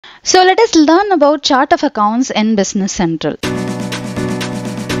So let us learn about chart of accounts in Business Central.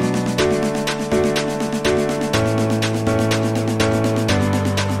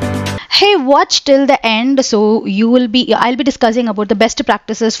 Hey, watch till the end. So I'll be discussing about the best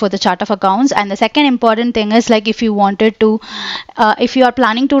practices for the chart of accounts. And the second important thing is, like, if you wanted to, if you are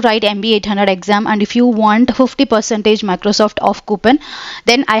planning to write MBA 800 exam and if you want 50% Microsoft off coupon,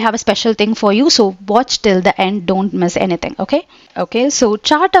 then I have a special thing for you. So watch till the end. Don't miss anything. Okay. Okay. So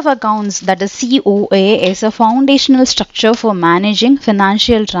chart of accounts, that is COA, is a foundational structure for managing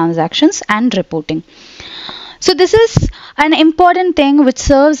financial transactions and reporting. So this is an important thing which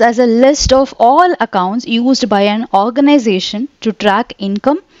serves as a list of all accounts used by an organization to track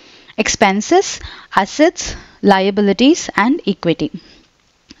income, expenses, assets, liabilities, and equity.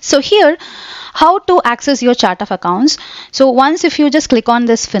 So here, how to access your chart of accounts. So once if you just click on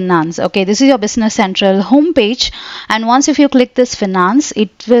this finance, okay, this is your Business Central homepage, and once if you click this finance, it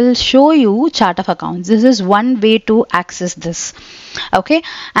will show you chart of accounts. This is one way to access this. Okay,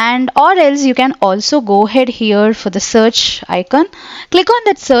 and or else you can also go ahead here for the search icon, click on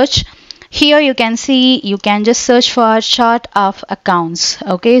that search. Here you can see, you can just search for chart of accounts.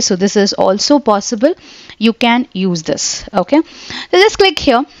 Okay, so this is also possible. You can use this. Okay, so just click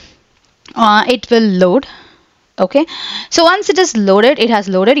here. It will load. Okay, so once it is loaded, it has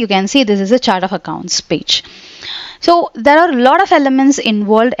loaded. You can see this is a chart of accounts page. So there are a lot of elements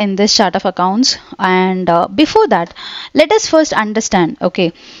involved in this chart of accounts, and before that, let us first understand,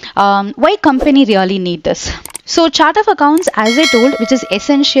 okay, why company really need this. So chart of accounts, as I told, which is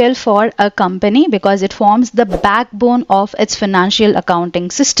essential for a company because it forms the backbone of its financial accounting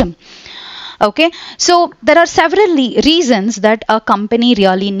system. Okay, so there are several reasons that a company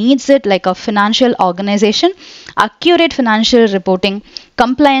really needs it, like a financial organization, accurate financial reporting,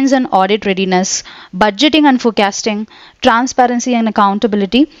 compliance and audit readiness, budgeting and forecasting, transparency and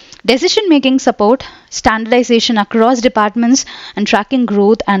accountability, decision-making support, standardization across departments, and tracking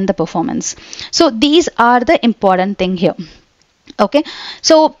growth and the performance. So these are the important thing here. Okay,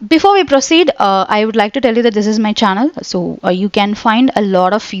 so before we proceed, I would like to tell you that this is my channel. So you can find a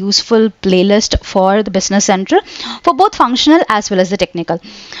lot of useful playlist for the Business Central for both functional as well as the technical.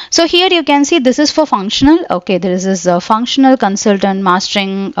 So here you can see this is for functional. Okay, there is this functional consultant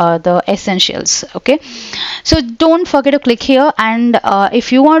mastering the essentials. Okay, so don't forget to click here, and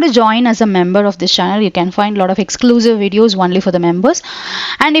if you want to join as a member of this channel, you can find a lot of exclusive videos only for the members.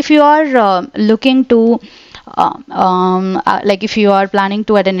 And if you are looking to like if you are planning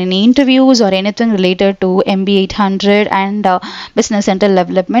to attend any interviews or anything related to MBA 800 and Business Central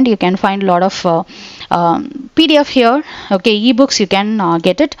development, you can find a lot of PDF here. Okay, ebooks, you can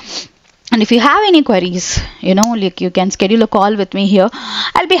get it. And if you have any queries, you know, like you can schedule a call with me here.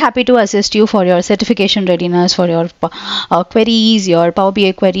 I'll be happy to assist you for your certification readiness, for your queries, your Power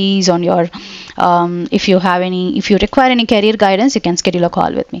BI queries on your, if you require any career guidance, you can schedule a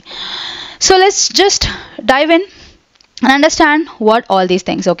call with me. So let's just dive in and understand what all these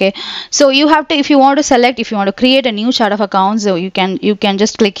things. Okay, so you have to, if you want to create a new chart of accounts, so you can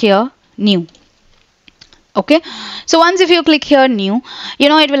just click here, new. Okay, so once if you click here, new, you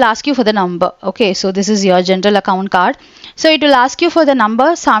know, it will ask you for the number. Okay, so this is your general account card, so it will ask you for the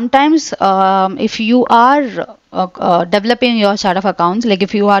number. Sometimes if you are developing your chart of accounts, like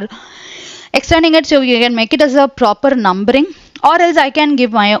if you are extending it, so you can make it as a proper numbering, or else I can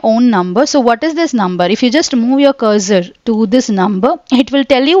give my own number. So what is this number? If you just move your cursor to this number, it will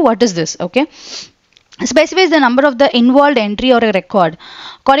tell you what is this. Okay, specifies the number of the involved entry or a record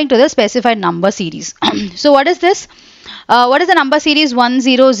according to the specified number series. So what is this? What is the number series?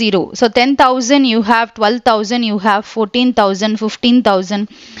 100. So 10,000 you have, 12,000 you have, 14,000, 15,000.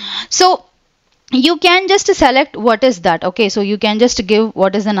 So you can just select what is that. Okay, so you can just give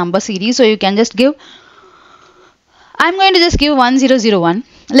what is the number series. So you can just give, I'm going to just give 1001.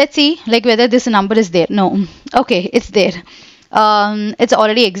 Let's see like whether this number is there. No. Okay, it's there. It's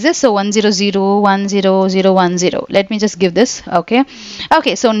already exists. So 1001010. Let me just give this. Okay.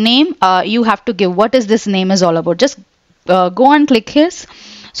 Okay, so name, you have to give what is this name is all about. Just go and click here.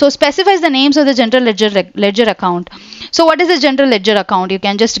 So specifies the names of the general ledger account. So what is the general ledger account? You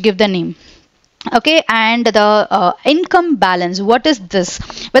can just give the name. Okay, and the income balance, what is this,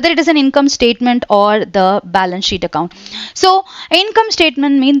 whether it is an income statement or the balance sheet account. So income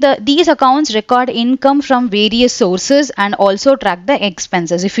statement means these accounts record income from various sources and also track the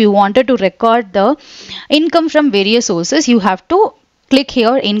expenses. If you wanted to record the income from various sources, you have to click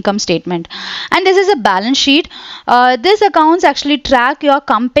here, income statement. And this is a balance sheet. These accounts actually track your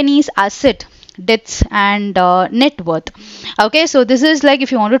company's asset, debts and net worth. Okay, so this is like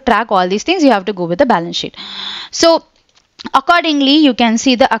if you want to track all these things, you have to go with the balance sheet. So Accordingly, you can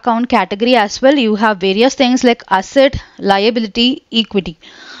see the account category as well. You have various things like asset, liability, equity.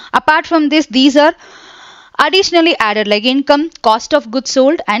 Apart from this, these are additionally added like income, cost of goods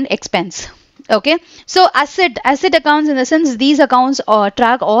sold, and expense. Okay, so asset accounts, in the sense these accounts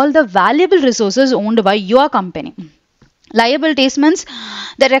track all the valuable resources owned by your company. Liabilities means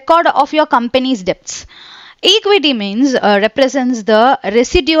the record of your company's debts. Equity means represents the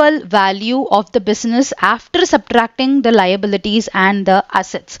residual value of the business after subtracting the liabilities and the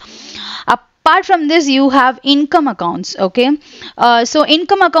assets. Apart from this, you have income accounts. Okay, so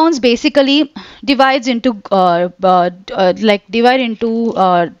income accounts basically divides into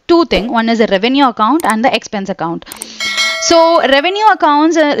two things. One is a revenue account and the expense account. So revenue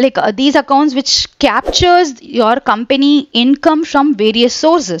accounts these accounts which captures your company income from various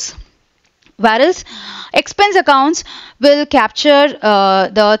sources, whereas expense accounts will capture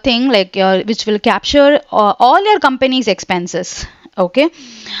the thing which will capture all your company's expenses. Okay,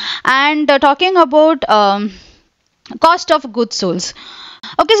 and talking about cost of goods sold.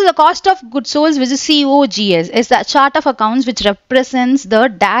 Okay, so the cost of goods sold, which is COGS, is the chart of accounts which represents the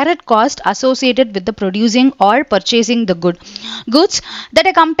direct cost associated with the producing or purchasing the goods that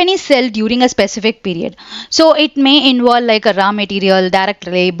a company sell during a specific period. So it may involve like a raw material, direct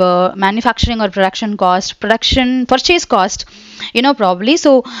labor, manufacturing or production cost, purchase cost, probably.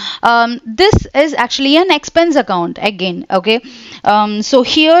 So this is actually an expense account again. Okay, so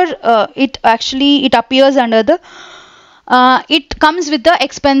here it appears under the it comes with the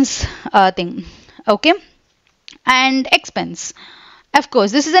expense thing. Okay, and expense, of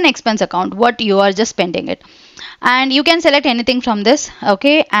course, this is an expense account, what you are just spending it, and you can select anything from this.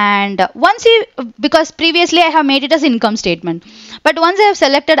 Okay, and because previously I have made it as income statement, but once I have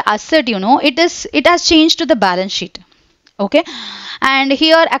selected asset, it has changed to the balance sheet. Okay, and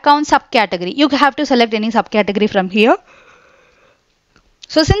here account subcategory, you have to select any subcategory from here.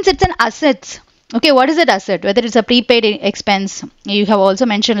 So since it's an assets, okay, what is it asset? Whether it's a prepaid expense, you have also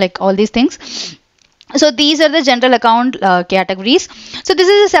mentioned like all these things. So these are the general account categories. So this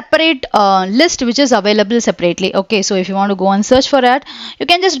is a separate list which is available separately. Okay, so if you want to go and search for that, you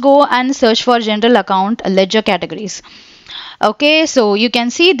can just go and search for general account ledger categories. Okay, so you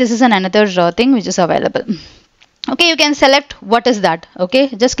can see this is another thing which is available. Okay, you can select what is that. Okay,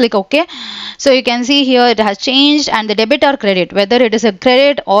 just click OK. So you can see here it has changed, and the debit or credit, whether it is a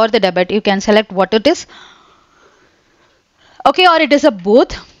credit or the debit, you can select what it is. Okay, or it is a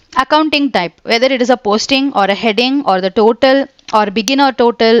both. Accounting type, whether it is a posting or a heading or the total or beginner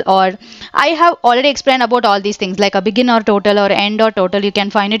total, or I have already explained about all these things like a beginner total or end or total. You can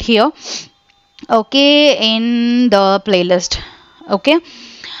find it here. Okay, in the playlist. Okay.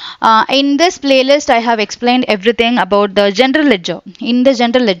 In this playlist, I have explained everything about the general ledger. In the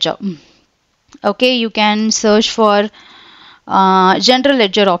general ledger, okay, you can search for general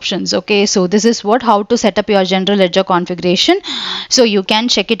ledger options. Okay, so this is how to set up your general ledger configuration. So you can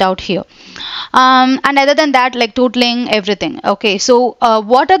check it out here. And other than that, like totaling everything. Okay, so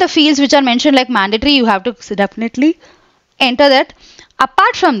what are the fields which are mentioned like mandatory? You have to definitely enter that.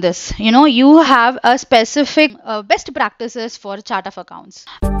 Apart from this, you have a specific best practices for chart of accounts.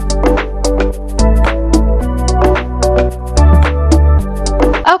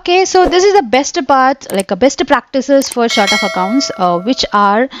 Okay, so this is the best part, like a best practices for chart of accounts, which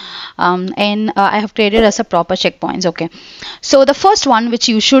are I have created as a proper checkpoints. Okay, so the first one which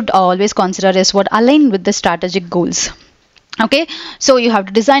you should always consider is what align with the strategic goals. Okay, so you have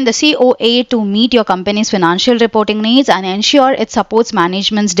to design the COA to meet your company's financial reporting needs and ensure it supports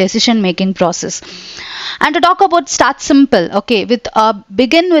management's decision making process. And to talk about start simple, okay,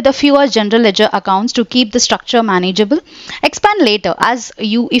 begin with a fewer general ledger accounts to keep the structure manageable. Expand later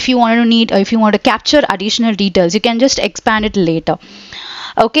if you want to capture additional details, you can just expand it later.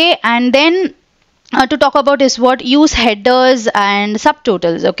 Okay, and then to talk about is what use headers and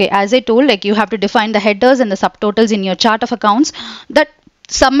subtotals. Okay, as I told, like you have to define the headers and the subtotals in your chart of accounts that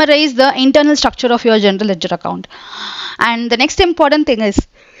summarize the internal structure of your general ledger account. And the next important thing is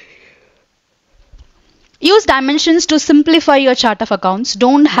use dimensions to simplify your chart of accounts.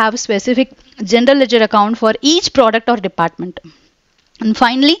 Don't have specific general ledger account for each product or department. And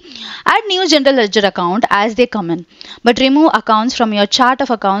finally, add new general ledger account as they come in, but remove accounts from your chart of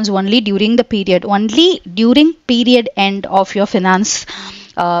accounts only during period end of your finance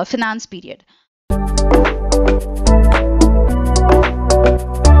period.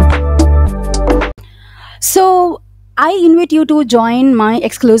 So I invite you to join my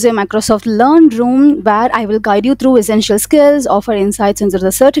exclusive Microsoft Learn Room, where I will guide you through essential skills, offer insights into the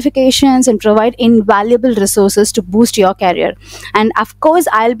certifications, and provide invaluable resources to boost your career. And of course,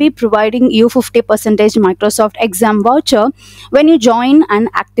 I'll be providing you 50% Microsoft exam voucher when you join and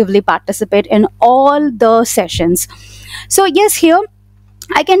actively participate in all the sessions. So yes, here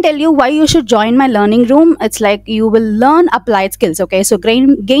I can tell you why you should join my learning room. It's like you will learn applied skills. Okay, so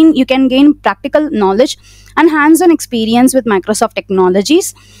you can gain practical knowledge and hands-on experience with Microsoft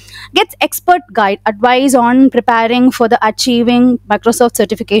technologies. Get expert guide advice on preparing for the achieving Microsoft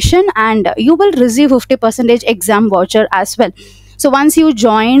certification, and you will receive 50% exam voucher as well. So once you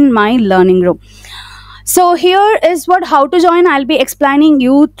join my learning room. So here is what how to join. I'll be explaining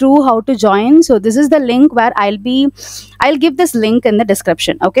you through how to join. So this is the link where I'll give this link in the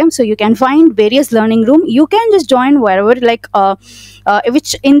description. Okay, so you can find various learning room. You can just join wherever like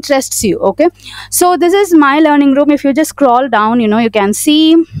which interests you. Okay, so this is my learning room. If you just scroll down, you can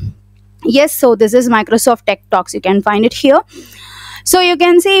see, yes, so this is Microsoft Tech Talks. You can find it here. So you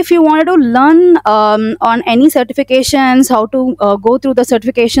can see, if you wanted to learn on any certifications, how to go through the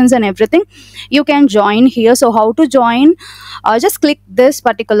certifications and everything, you can join here. So how to join? Just click this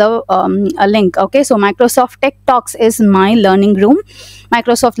particular link. Okay, so Microsoft Tech Talks is my learning room,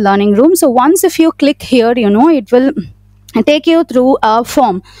 Microsoft Learning Room. So once if you click here, it will take you through a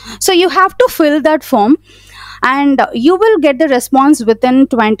form. So you have to fill that form, and you will get the response within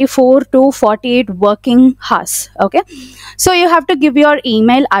 24 to 48 working hours. Okay, so you have to give your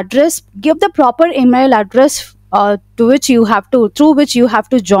email address, give the proper email address through which you have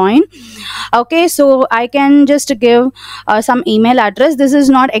to join. Okay, so I can just give some email address. This is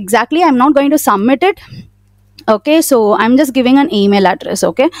not exactly, I'm not going to submit it. Okay, so I'm just giving an email address.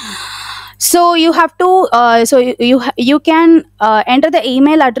 Okay, so you have to you can enter the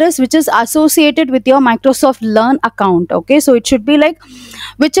email address which is associated with your Microsoft Learn account. Okay, so it should be like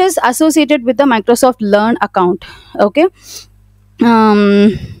which is associated with the Microsoft Learn account. Okay,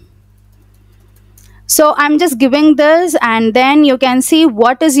 so I'm just giving this, and then you can see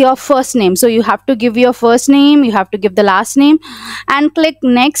what is your first name. So you have to give your first name, you have to give the last name, and click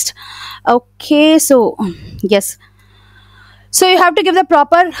next. Okay, so yes, so you have to give the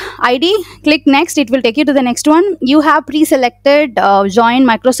proper ID, click next, it will take you to the next one. You have pre-selected join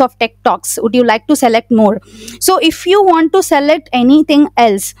Microsoft Tech Talks. Would you like to select more? So if you want to select anything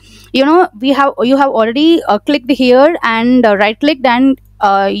else, you have already clicked here and right clicked, and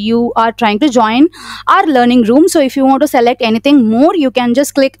you are trying to join our learning room. So if you want to select anything more, you can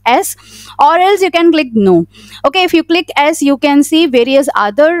just click S, or else you can click no. Okay, if you click S, you can see various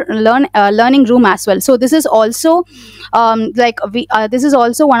other learning room as well. So this is also this is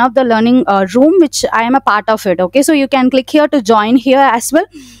also one of the learning room which I am a part of it. Okay, so you can click here to join here as well.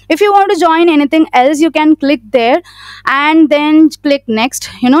 If you want to join anything else, you can click there and then click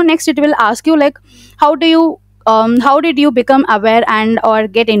next. Next it will ask you like how did you become aware and or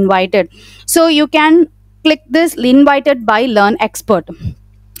get invited. So you can click this invited by Learn Expert.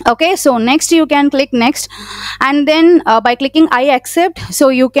 Okay, so next you can click next, and then by clicking I accept, so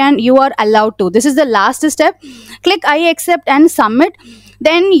you are allowed to, this is the last step, click I accept and submit.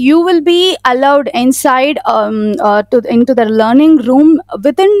 Then you will be allowed inside into the learning room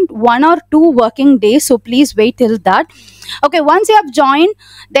within 1 or 2 working days. So please wait till that. Okay, once you have joined,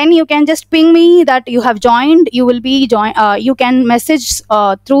 then you can just ping me that you have joined. You will be you can message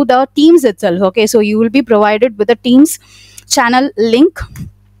through the Teams itself. Okay, so you will be provided with a Teams channel link,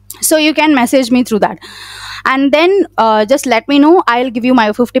 so you can message me through that, and then just let me know. I'll give you my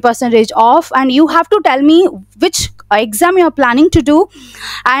 50% off, and you have to tell me which exam you are planning to do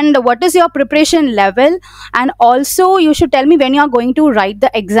and what is your preparation level, and also you should tell me when you are going to write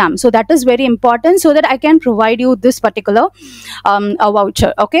the exam. So that is very important, so that I can provide you this particular a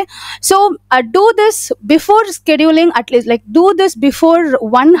voucher. Okay, so do this before scheduling, at least like do this before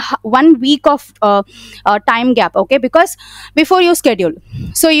one week of time gap. Okay, because before you schedule,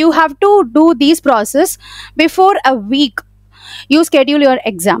 so you have to do these process before a week you schedule your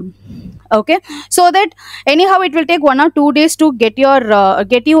exam. Okay, so that anyhow it will take 1 or 2 days to get you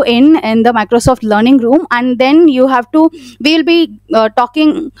in the Microsoft Learning Room, and then we'll be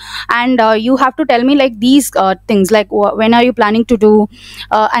talking, and you have to tell me like these things, like when are you planning to do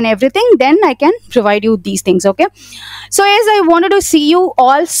and everything, then I can provide you these things. Okay, so as I wanted to see you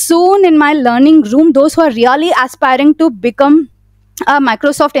all soon in my learning room, those who are really aspiring to become a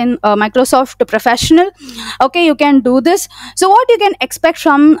Microsoft professional. Okay, you can do this. So what you can expect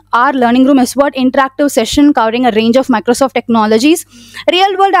from our learning room is what interactive session covering a range of Microsoft technologies,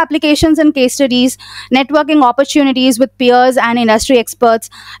 real world applications and case studies, networking opportunities with peers and industry experts,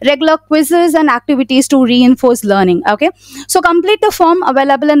 regular quizzes and activities to reinforce learning. Okay, so complete the form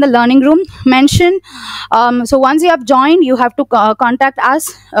available in the learning room. Mention. So once you have joined, you have to contact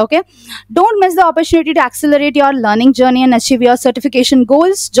us. Okay, don't miss the opportunity to accelerate your learning journey and achieve your certification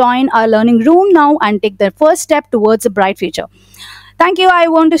goals. Join our learning room now and take the first step towards a bright future. Thank you. I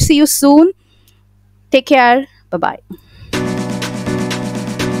want to see you soon. Take care. Bye bye.